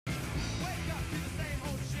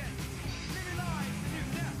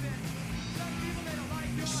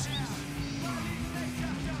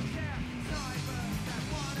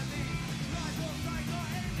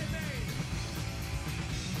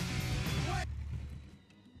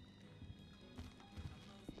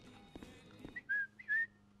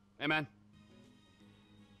Hey, man.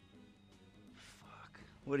 Fuck.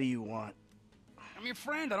 What do you want? I'm your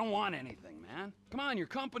friend. I don't want anything, man. Come on, your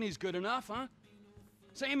company's good enough, huh?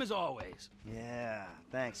 Same as always. Yeah,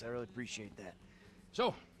 thanks. I really appreciate that.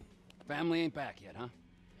 So, family ain't back yet, huh?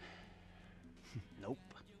 Nope.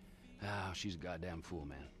 Oh, she's a goddamn fool,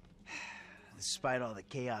 man. Despite all the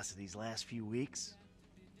chaos of these last few weeks,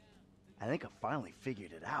 I think I finally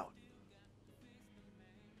figured it out.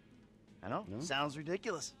 I know, No? Sounds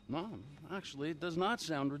ridiculous. No, actually, it does not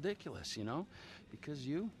sound ridiculous, you know? Because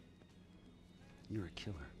you're a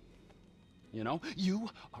killer. You know? You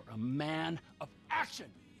are a man of action.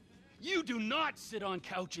 You do not sit on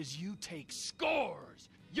couches, you take scores.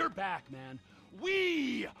 You're back, man.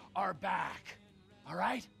 We are back. All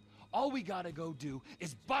right? All we gotta go do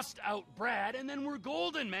is bust out Brad, and then we're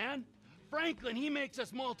golden, man. Franklin, he makes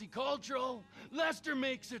us multicultural. Lester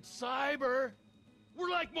makes it cyber. We're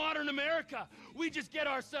like modern America. We just get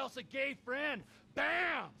ourselves a gay friend.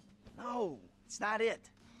 Bam! No, it's not it.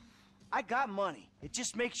 I got money. It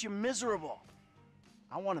just makes you miserable.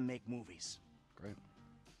 I want to make movies. Great.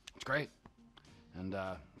 It's great. And,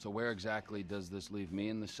 so where exactly does this leave me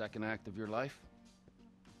in the second act of your life?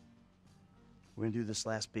 We're gonna do this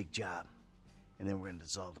last big job, and then we're gonna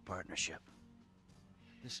dissolve the partnership.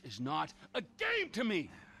 This is not a game to me!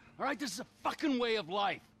 All right, this is a fucking way of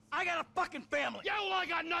life. I got a fucking family! Yeah, well, I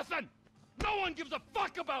got nothing! No one gives a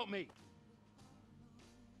fuck about me!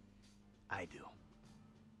 I do.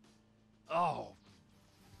 Oh,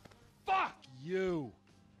 fuck you!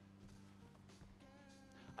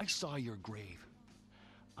 I saw your grave.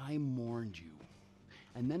 I mourned you.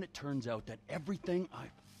 And then it turns out that everything I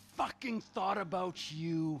fucking thought about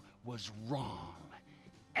you was wrong.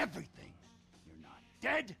 Everything. You're not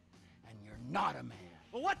dead, and you're not a man.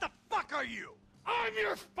 Well, what the fuck are you? I'm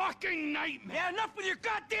your fucking nightmare! Yeah, enough with your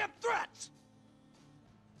goddamn threats!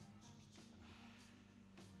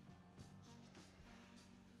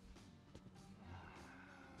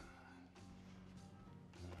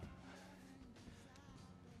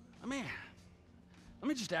 Let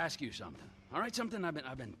me just ask you something, all right? Something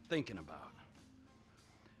I've been thinking about.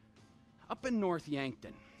 Up in North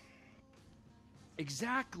Yankton,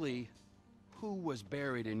 exactly who was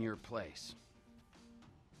buried in your place?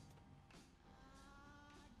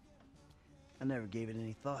 I never gave it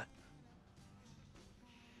any thought.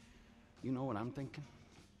 You know what I'm thinking?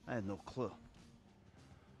 I had no clue.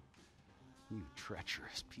 You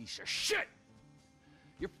treacherous piece of shit!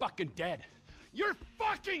 You're fucking dead! You're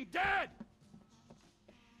fucking dead!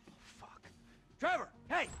 Fuck. Trevor!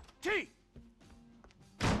 Hey! T!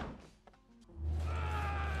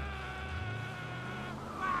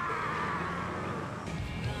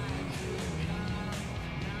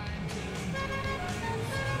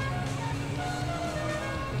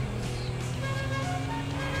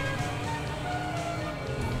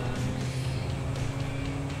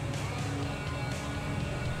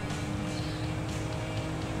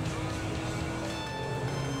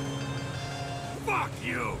 Fuck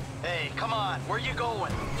you! Hey, come on, where you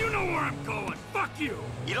going? You know where I'm going! Fuck you!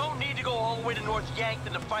 You don't need to go all the way to North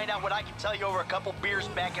Yankton to find out what I can tell you over a couple beers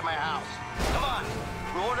back in my house. Come on,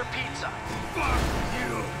 we'll order pizza. Fuck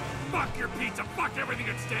you! Fuck your pizza! Fuck everything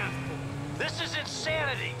it stands for! This is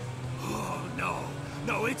insanity! Oh, no.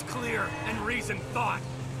 No, it's clear and reasoned thought.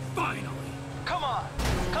 Finally. Come on,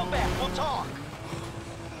 come back, we'll talk.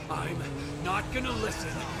 I'm not gonna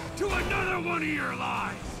listen to another one of your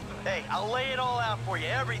lies! Hey, I'll lay it all out for you,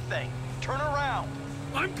 everything. Turn around.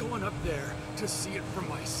 I'm going up there to see it for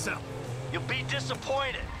myself. You'll be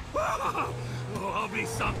disappointed. Oh, I'll be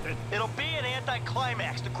something. It'll be an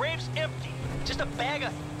anticlimax. The grave's empty. Just a bag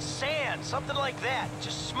of sand, something like that.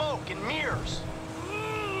 Just smoke and mirrors.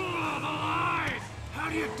 Oh, the lies!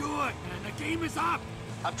 How do you do it, man? The game is up.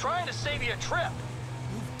 I'm trying to save you a trip.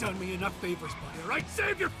 You've done me enough favors, buddy, all right?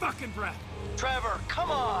 Save your fucking breath. Trevor,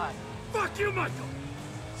 come on. Fuck you, Michael.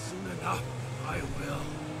 Soon enough, I will.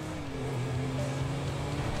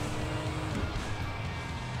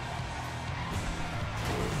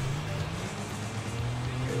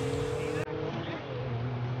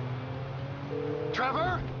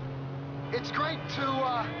 Trevor? It's great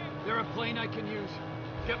to, There a plane I can use?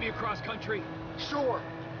 Get me across country. Sure.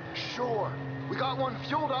 We got one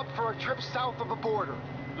fueled up for a trip south of the border.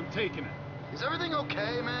 I'm taking it. Is everything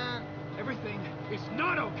okay, man? Everything is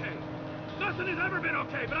not okay. Nothing has ever been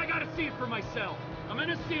okay, but I gotta see it for myself. I'm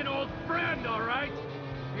gonna see an old friend, all right?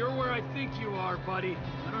 You're where I think you are, buddy.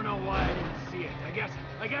 I don't know why I didn't see it. I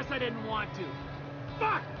guess I didn't want to.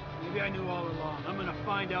 Fuck! Maybe I knew all along. I'm gonna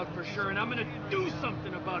find out for sure, and I'm gonna do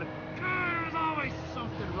something about it. There's always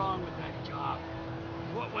something wrong with that job.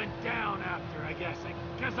 What went down after, I guess.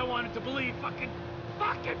 I guess I wanted to believe fucking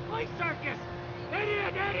flea circus!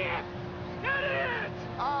 Idiot, idiot! Idiot!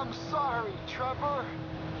 I'm sorry, Trevor.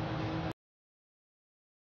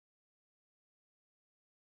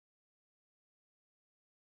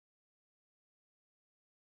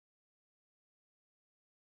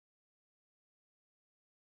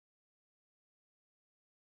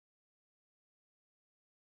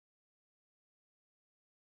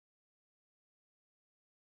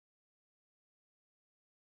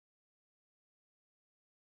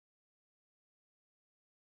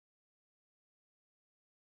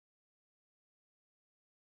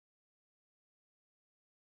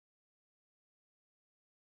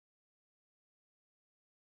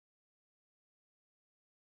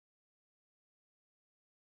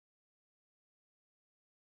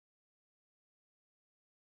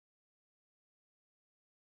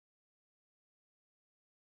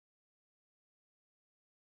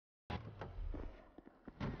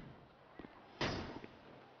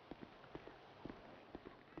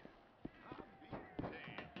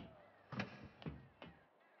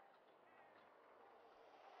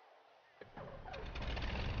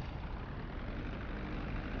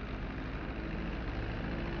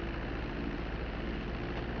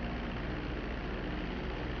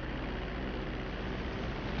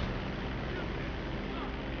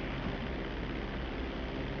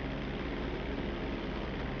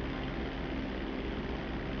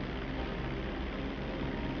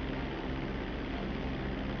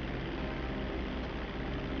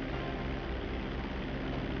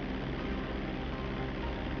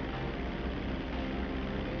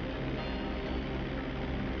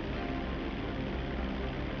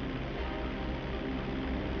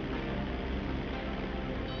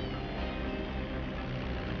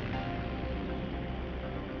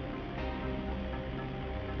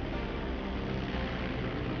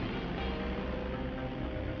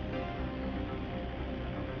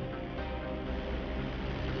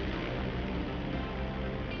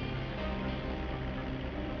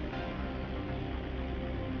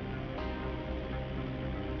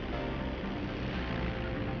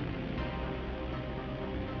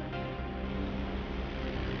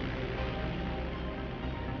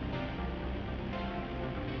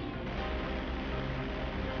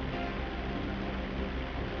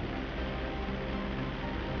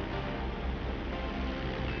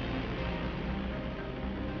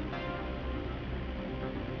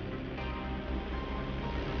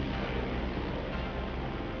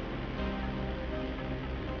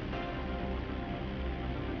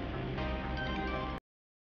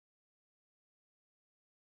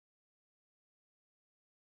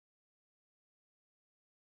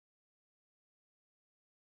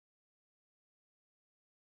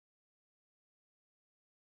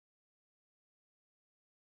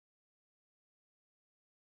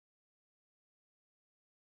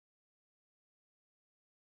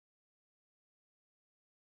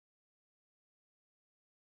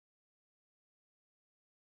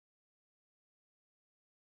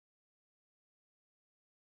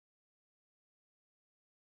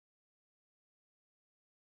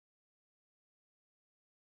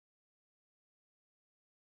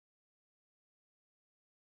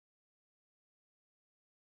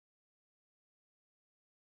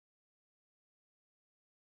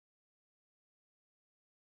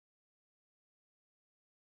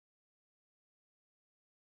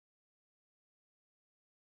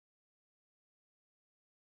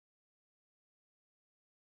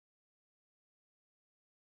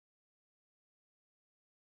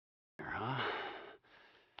 Huh?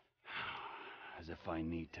 As if I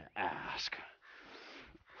need to ask.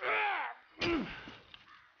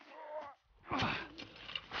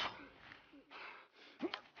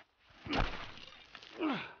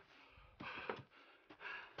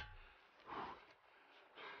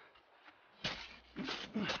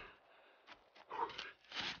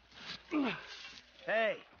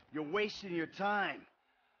 Hey, you're wasting your time.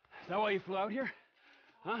 Is that why you flew out here?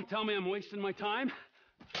 Huh? Tell me I'm wasting my time?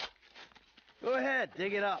 Go ahead,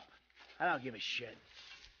 dig it up. I don't give a shit.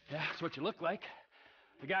 Yeah, that's what you look like.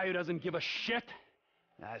 The guy who doesn't give a shit.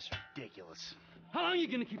 That's ridiculous. How long are you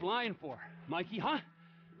gonna keep lying for, Mikey, huh?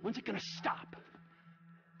 When's it gonna stop?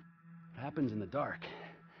 What happens in the dark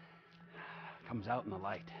comes out in the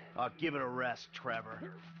light. I'll give it a rest,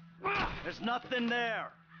 Trevor. There's nothing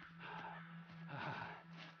there.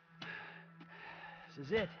 This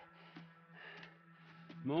is it.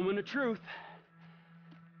 Moment of truth.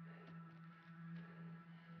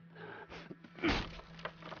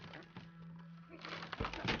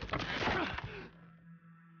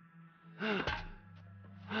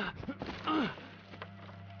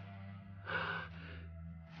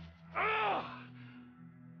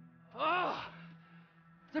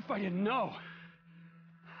 if I didn't know.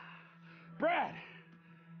 Brad!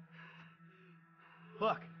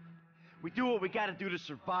 Look, we do what we gotta do to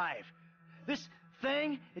survive. This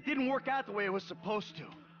thing, it didn't work out the way it was supposed to.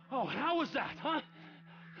 Oh, how was that, huh?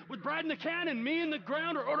 With Brad in the can and me in the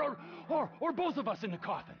ground, or both of us in the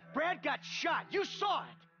coffin? Brad got shot. You saw it.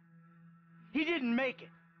 He didn't make it.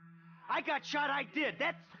 I got shot. I did.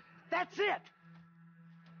 That's it.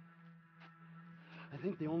 I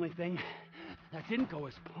think the only thing that didn't go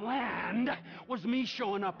as planned was me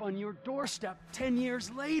showing up on your doorstep 10 years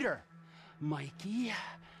later. Mikey,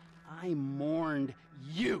 I mourned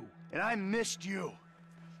you. And I missed you.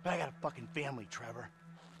 But I got a fucking family, Trevor.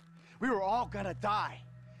 We were all gonna die.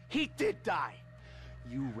 He did die.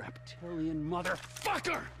 You reptilian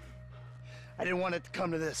motherfucker! I didn't want it to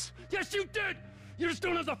come to this. Yes, you did! You just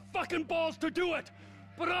don't have the fucking balls to do it!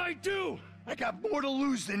 But I do! I got more to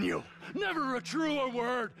lose than you. Never a truer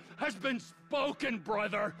word has been spoken,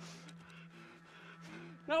 brother!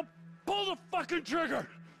 Now, pull the fucking trigger!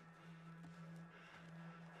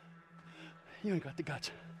 You ain't got the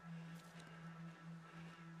guts.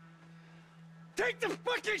 Take the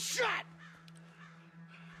fucking shot!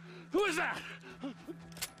 Who is that?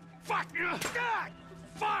 Fuck! God!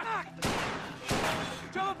 Fuck!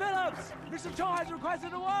 Trevor Phillips! Mr. Cho has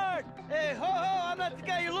requested a word! Hey, ho ho! I'm not the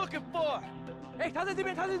guy you're looking for! Hey, 他在这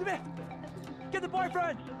边，他在这边 Get the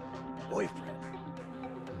boyfriend! Boyfriend?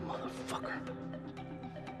 Motherfucker.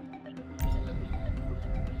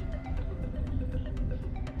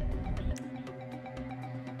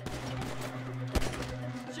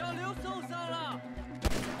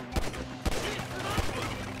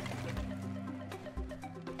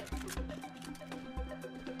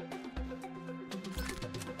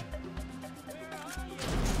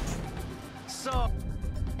 So...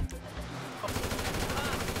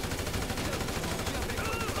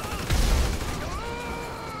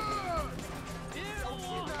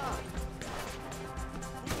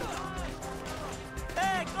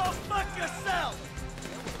 Hey, go fuck yourself!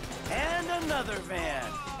 And another van.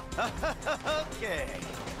 Okay.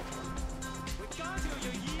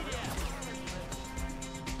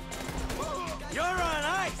 You're on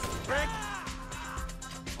ice, Rick!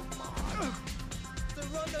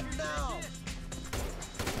 Surrender now!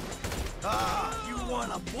 Ah, you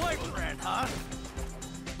want a boyfriend, huh?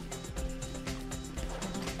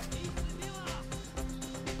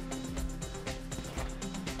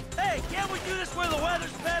 Hey, can't we do this where the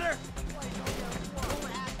weather's better?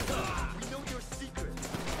 We know your secret.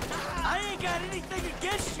 I ain't got anything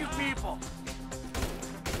against you people.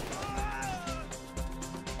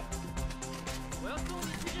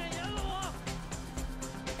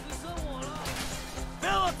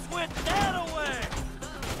 Phillips went that away.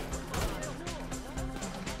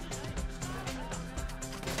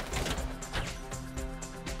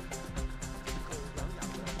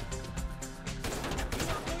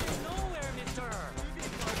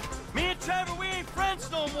 Me and Trevor, we ain't friends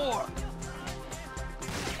no more.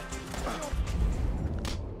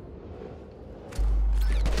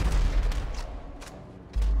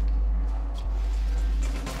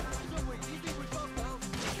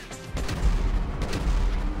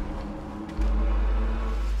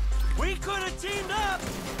 We could have teamed up.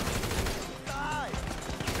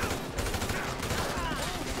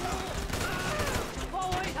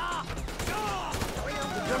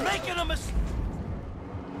 You're making a mistake.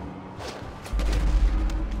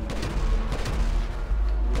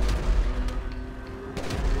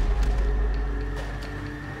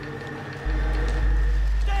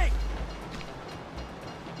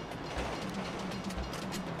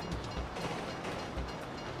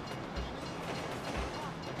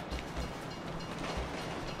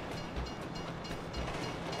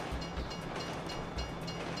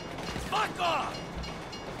 Fuck off!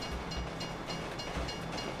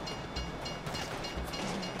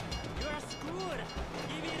 You're screwed.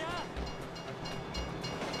 Give it up.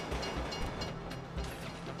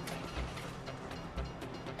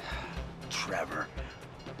 Trevor.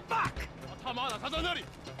 Fuck! 他妈的，他在那里！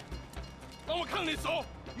让我看你走！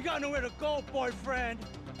 You got nowhere to go, boyfriend!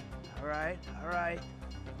 All right, all right.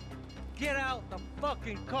 Get out the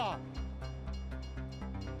fucking car!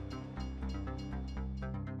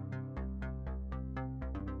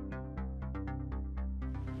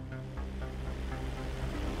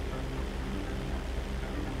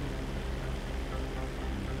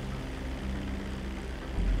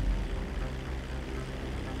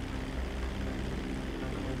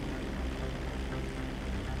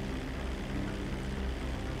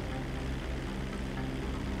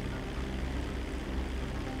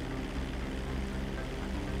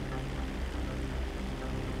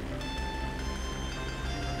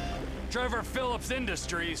 Trevor Phillips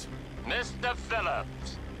Industries. Mr.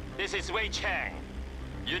 Phillips, this is Wei Chang.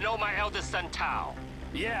 You know my eldest son, Tao.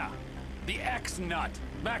 Yeah, the ex-nut.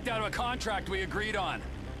 Backed out of a contract we agreed on.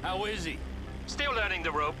 How is he? Still learning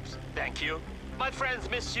the ropes, thank you. My friends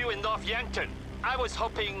miss you in North Yankton. I was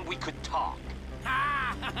hoping we could talk.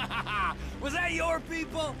 Ha! Was that your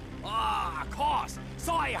people? Ah, of course.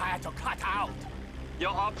 Sorry I had to cut out.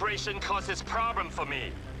 Your operation causes problem for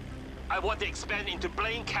me. I want to expand into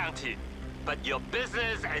Blaine County, but your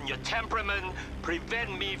business and your temperament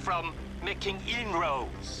prevent me from making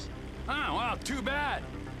inroads. Oh, well, too bad.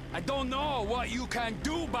 I don't know what you can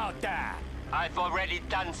do about that. I've already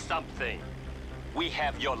done something. We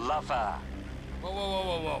have your lover.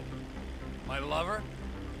 Whoa. My lover?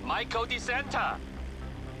 Michael DeSanta.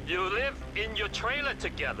 You live in your trailer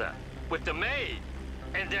together with the maid,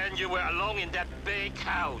 and then you were alone in that big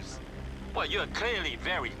house. Well, you're clearly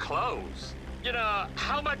very close. You know,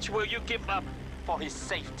 how much will you give up for his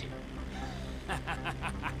safety?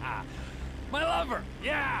 My lover!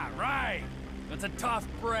 Yeah, right. It's a tough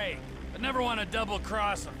break. I never want to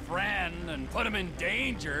double-cross a friend and put him in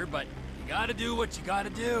danger, but you gotta do what you gotta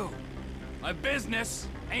do. My business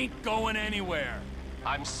ain't going anywhere.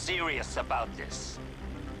 I'm serious about this.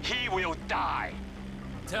 He will die.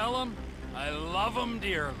 Tell him I love him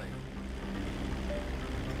dearly.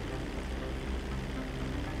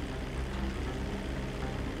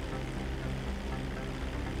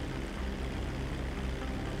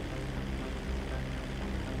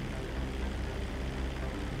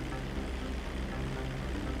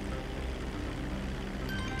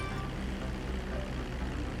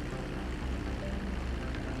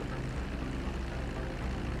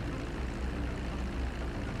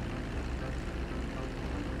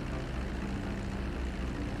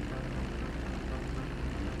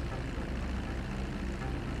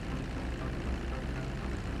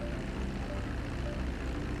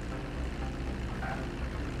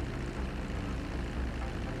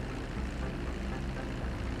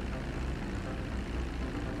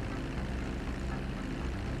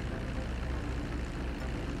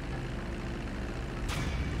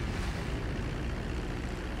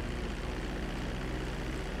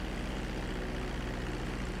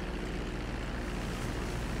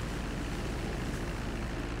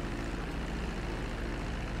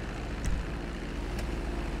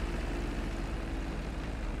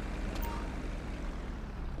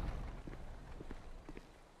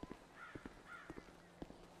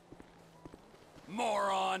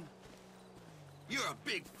 Moron! You're a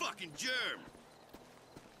big fucking germ.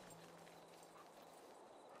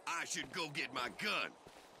 I should go get my gun.